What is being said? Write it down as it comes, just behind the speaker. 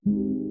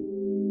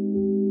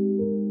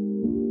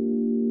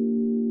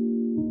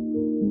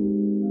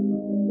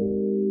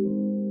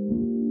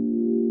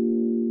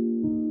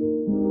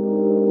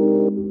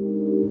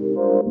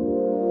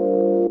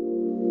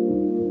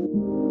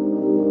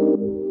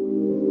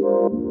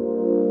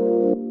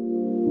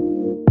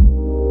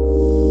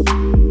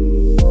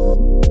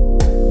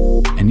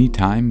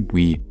time,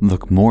 we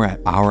look more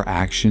at our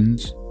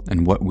actions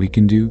and what we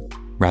can do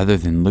rather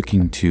than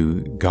looking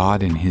to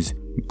God and His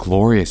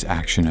glorious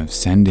action of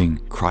sending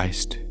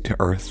Christ to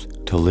earth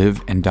to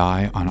live and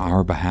die on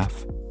our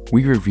behalf.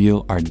 We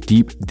reveal our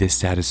deep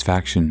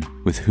dissatisfaction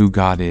with who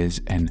God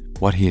is and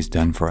what He has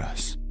done for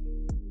us.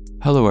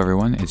 Hello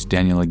everyone, it's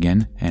Daniel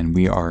again, and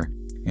we are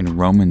in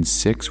Romans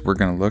 6. We're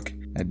going to look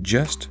at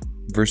just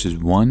verses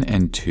 1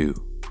 and 2.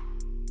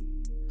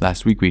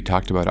 Last week we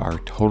talked about our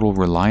total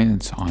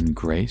reliance on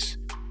grace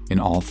in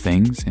all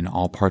things, in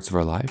all parts of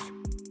our life,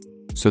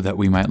 so that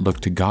we might look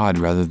to God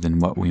rather than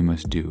what we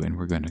must do, and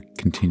we're going to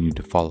continue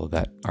to follow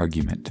that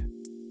argument.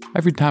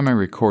 Every time I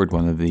record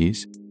one of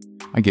these,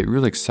 I get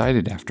really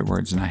excited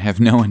afterwards, and I have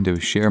no one to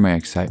share my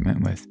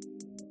excitement with.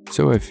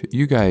 So if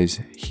you guys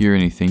hear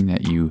anything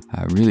that you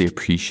really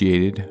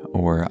appreciated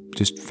or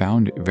just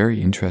found very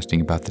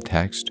interesting about the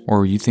text,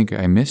 or you think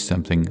I missed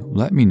something,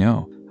 let me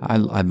know.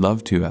 I'd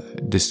love to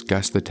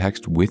discuss the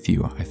text with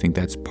you. I think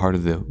that's part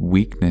of the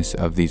weakness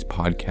of these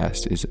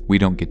podcasts is we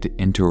don't get to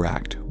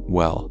interact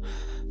well.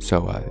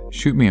 So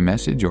shoot me a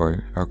message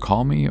or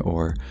call me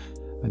or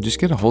just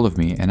get a hold of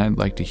me, and I'd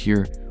like to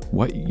hear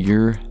what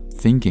you're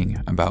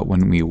thinking about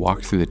when we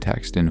walk through the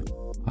text and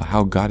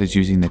how God is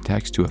using the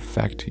text to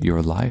affect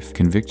your life,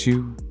 convict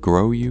you,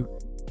 grow you.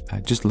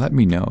 Just let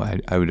me know.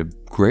 I would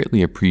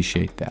greatly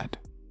appreciate that.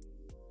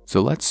 So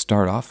let's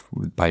start off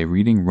by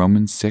reading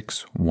Romans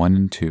 6, 1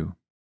 and 2.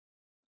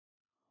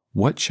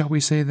 What shall we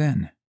say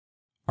then?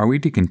 Are we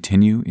to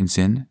continue in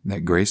sin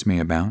that grace may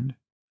abound?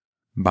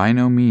 By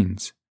no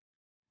means.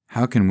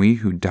 How can we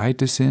who died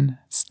to sin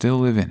still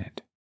live in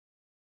it?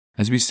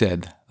 As we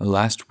said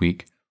last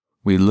week,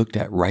 we looked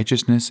at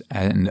righteousness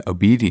and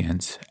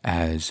obedience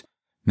as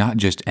not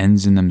just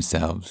ends in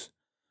themselves,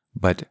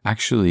 but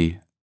actually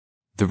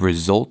the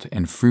result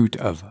and fruit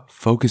of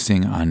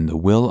focusing on the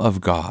will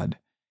of God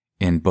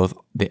in both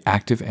the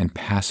active and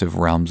passive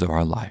realms of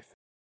our life.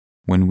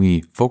 When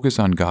we focus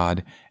on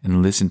God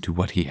and listen to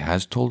what He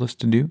has told us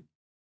to do,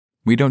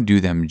 we don't do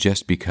them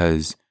just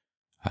because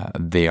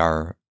they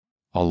are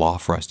a law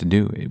for us to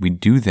do. We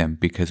do them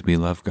because we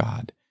love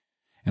God.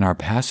 In our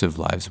passive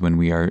lives, when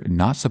we are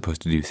not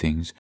supposed to do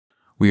things,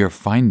 we are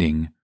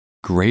finding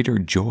greater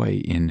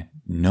joy in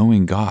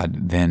knowing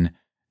God than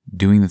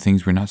doing the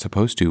things we're not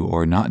supposed to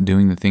or not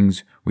doing the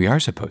things we are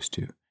supposed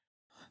to.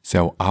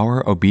 So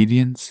our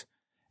obedience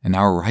and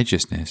our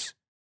righteousness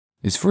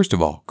is first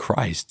of all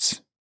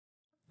Christ's,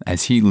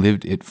 as He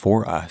lived it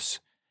for us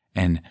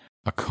and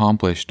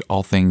accomplished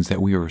all things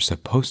that we were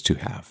supposed to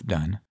have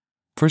done.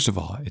 First of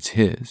all, it's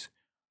His.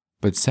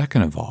 But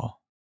second of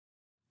all,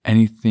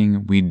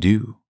 anything we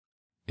do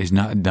is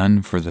not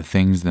done for the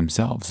things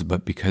themselves,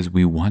 but because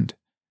we want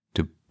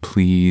to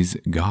please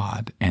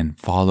God and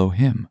follow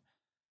Him.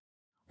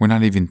 We're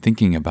not even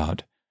thinking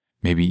about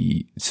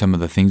maybe some of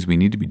the things we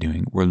need to be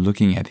doing. We're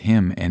looking at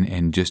Him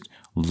and just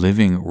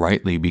living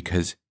rightly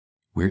because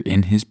we're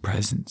in His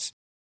presence,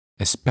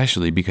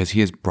 especially because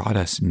He has brought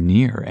us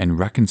near and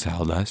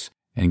reconciled us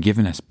and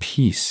given us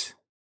peace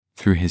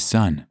through His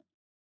Son.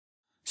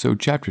 So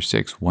chapter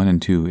 6, 1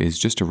 and 2 is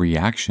just a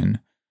reaction,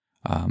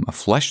 a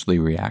fleshly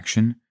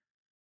reaction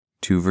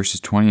to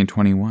verses 20 and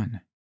 21.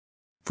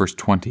 Verse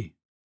 20,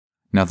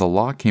 Now the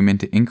law came in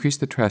to increase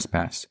the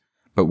trespass,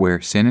 but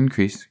where sin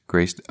increased,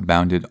 grace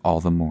abounded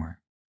all the more.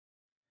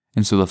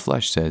 And so the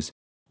flesh says,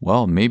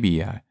 well,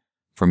 maybe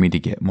for me to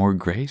get more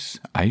grace,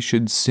 I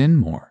should sin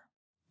more.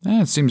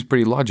 That seems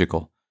pretty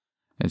logical.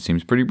 It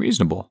seems pretty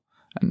reasonable.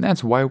 And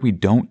that's why we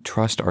don't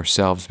trust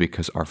ourselves,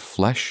 because our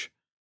flesh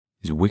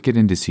is wicked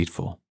and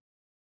deceitful.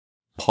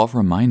 Paul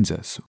reminds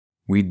us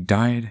we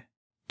died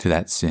to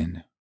that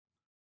sin.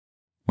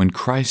 When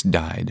Christ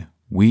died,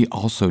 we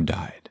also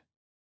died.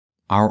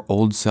 Our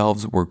old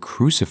selves were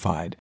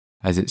crucified,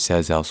 as it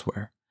says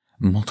elsewhere,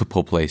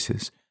 multiple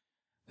places.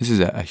 This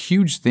is a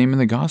huge theme in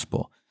the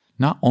gospel.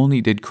 Not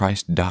only did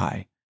Christ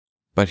die,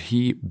 but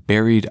He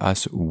buried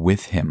us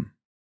with Him.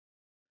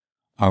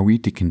 Are we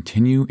to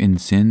continue in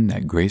sin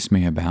that grace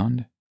may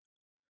abound?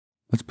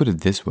 Let's put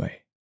it this way.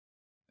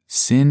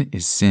 Sin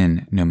is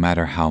sin no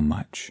matter how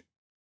much.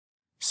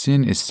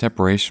 Sin is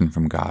separation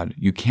from God.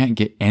 You can't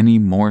get any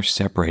more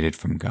separated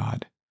from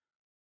God.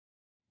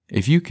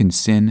 If you can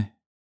sin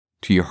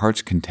to your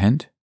heart's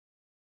content,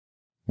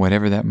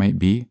 whatever that might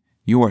be,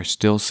 you are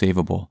still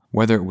savable,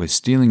 whether it was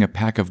stealing a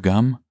pack of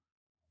gum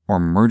or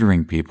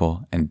murdering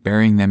people and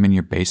burying them in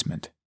your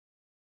basement.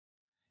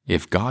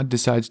 If God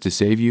decides to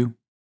save you,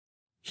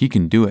 He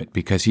can do it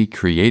because He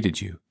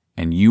created you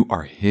and you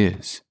are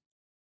His.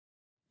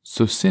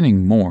 So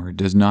sinning more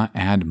does not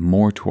add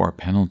more to our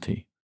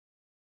penalty.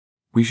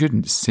 We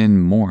shouldn't sin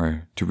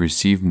more to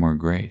receive more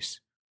grace.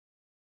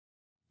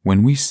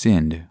 When we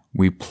sinned,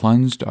 we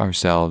plunged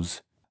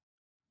ourselves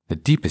the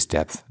deepest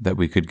depth that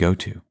we could go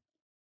to.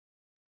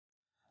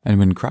 And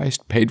when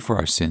Christ paid for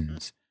our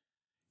sins,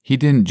 He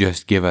didn't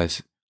just give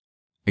us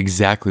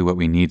exactly what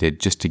we needed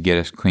just to get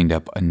us cleaned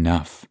up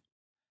enough.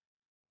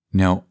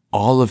 No,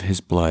 all of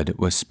His blood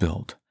was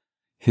spilled.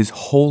 His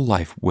whole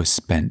life was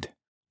spent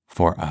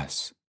for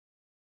us.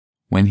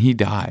 When he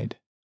died,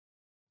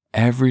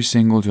 every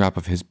single drop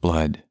of his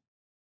blood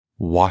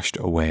washed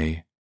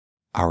away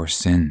our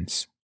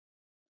sins.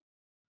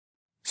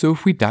 So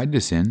if we died to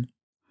sin,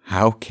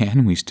 how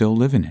can we still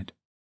live in it?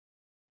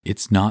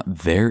 It's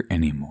not there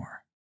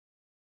anymore.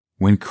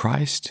 When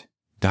Christ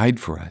died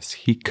for us,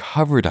 he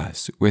covered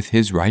us with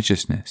his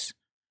righteousness.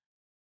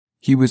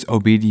 He was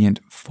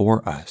obedient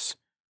for us.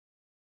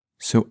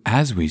 So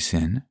as we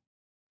sin,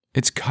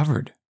 it's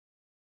covered.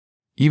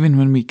 Even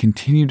when we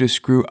continue to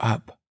screw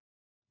up,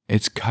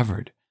 it's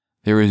covered.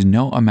 There is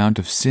no amount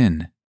of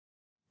sin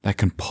that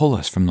can pull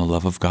us from the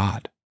love of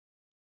God.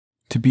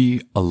 To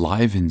be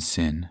alive in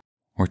sin,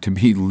 or to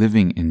be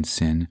living in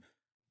sin,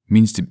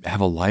 means to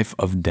have a life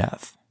of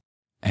death.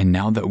 And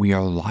now that we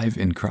are alive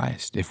in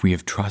Christ, if we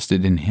have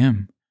trusted in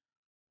him,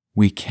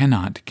 we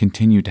cannot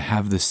continue to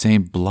have the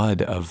same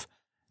blood of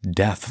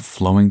death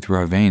flowing through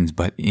our veins,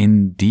 but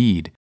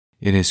indeed,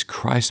 it is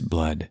Christ's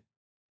blood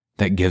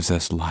that gives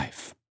us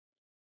life.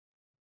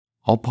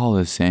 All Paul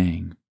is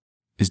saying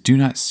is do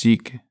not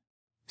seek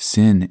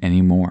sin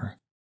anymore.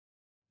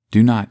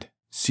 Do not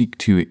seek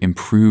to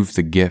improve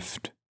the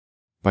gift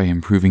by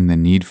improving the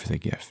need for the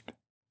gift.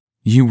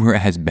 You were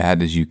as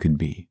bad as you could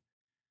be.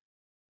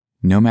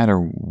 No matter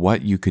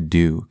what you could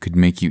do could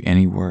make you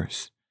any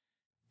worse.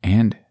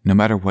 And no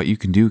matter what you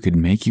can do could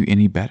make you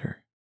any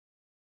better.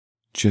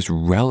 Just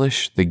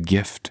relish the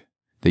gift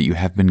that you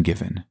have been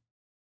given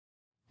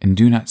and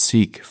do not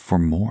seek for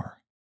more.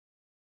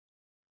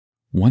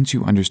 Once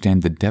you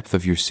understand the depth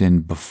of your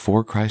sin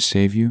before Christ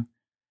saved you,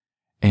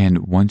 and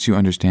once you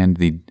understand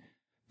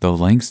the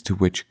lengths to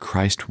which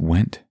Christ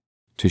went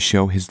to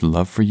show his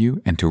love for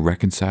you and to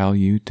reconcile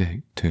you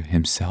to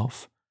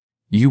himself,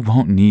 you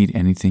won't need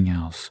anything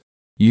else.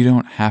 You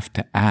don't have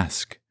to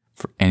ask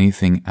for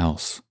anything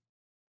else.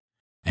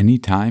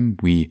 Anytime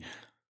we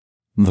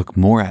look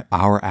more at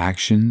our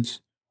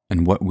actions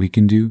and what we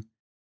can do,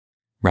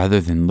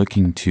 rather than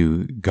looking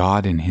to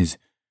God and his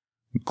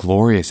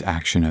glorious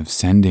action of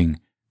sending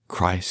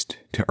Christ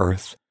to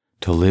earth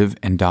to live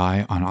and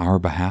die on our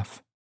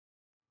behalf,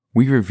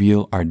 we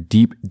reveal our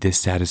deep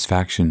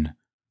dissatisfaction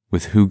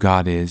with who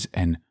God is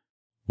and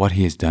what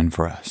he has done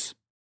for us.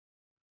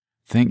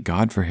 Thank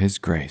God for his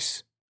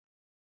grace.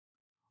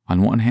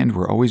 On one hand,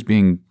 we're always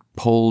being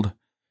pulled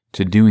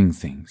to doing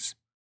things.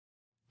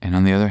 And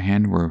on the other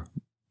hand, we're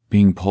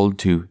being pulled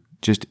to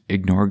just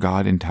ignore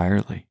God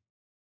entirely.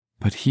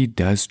 But he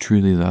does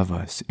truly love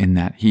us in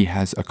that he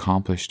has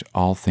accomplished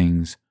all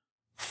things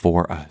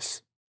for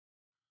us.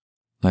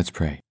 Let's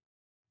pray.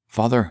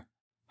 Father,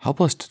 help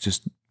us to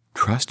just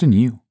trust in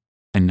you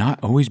and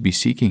not always be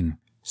seeking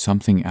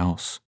something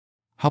else.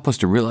 Help us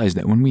to realize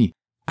that when we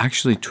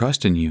actually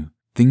trust in you,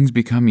 things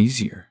become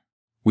easier.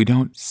 We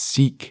don't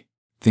seek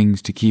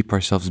things to keep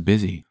ourselves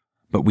busy,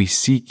 but we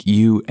seek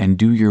you and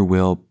do your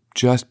will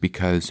just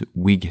because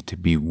we get to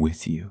be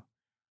with you.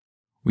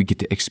 We get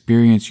to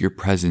experience your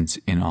presence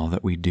in all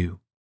that we do.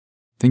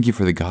 Thank you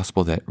for the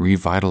gospel that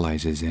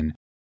revitalizes and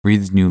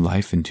breathes new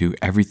life into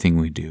everything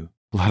we do,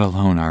 let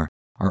alone our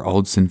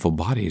old sinful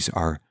bodies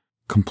are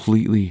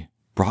completely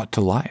brought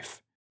to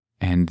life,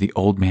 and the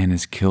old man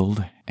is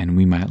killed, and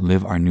we might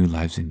live our new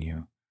lives in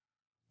you.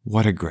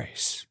 What a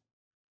grace.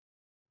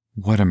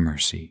 What a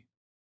mercy.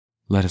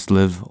 Let us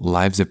live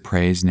lives of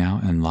praise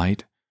now in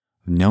light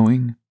of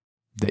knowing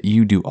that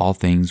you do all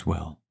things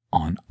well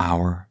on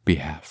our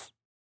behalf.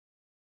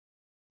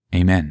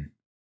 Amen.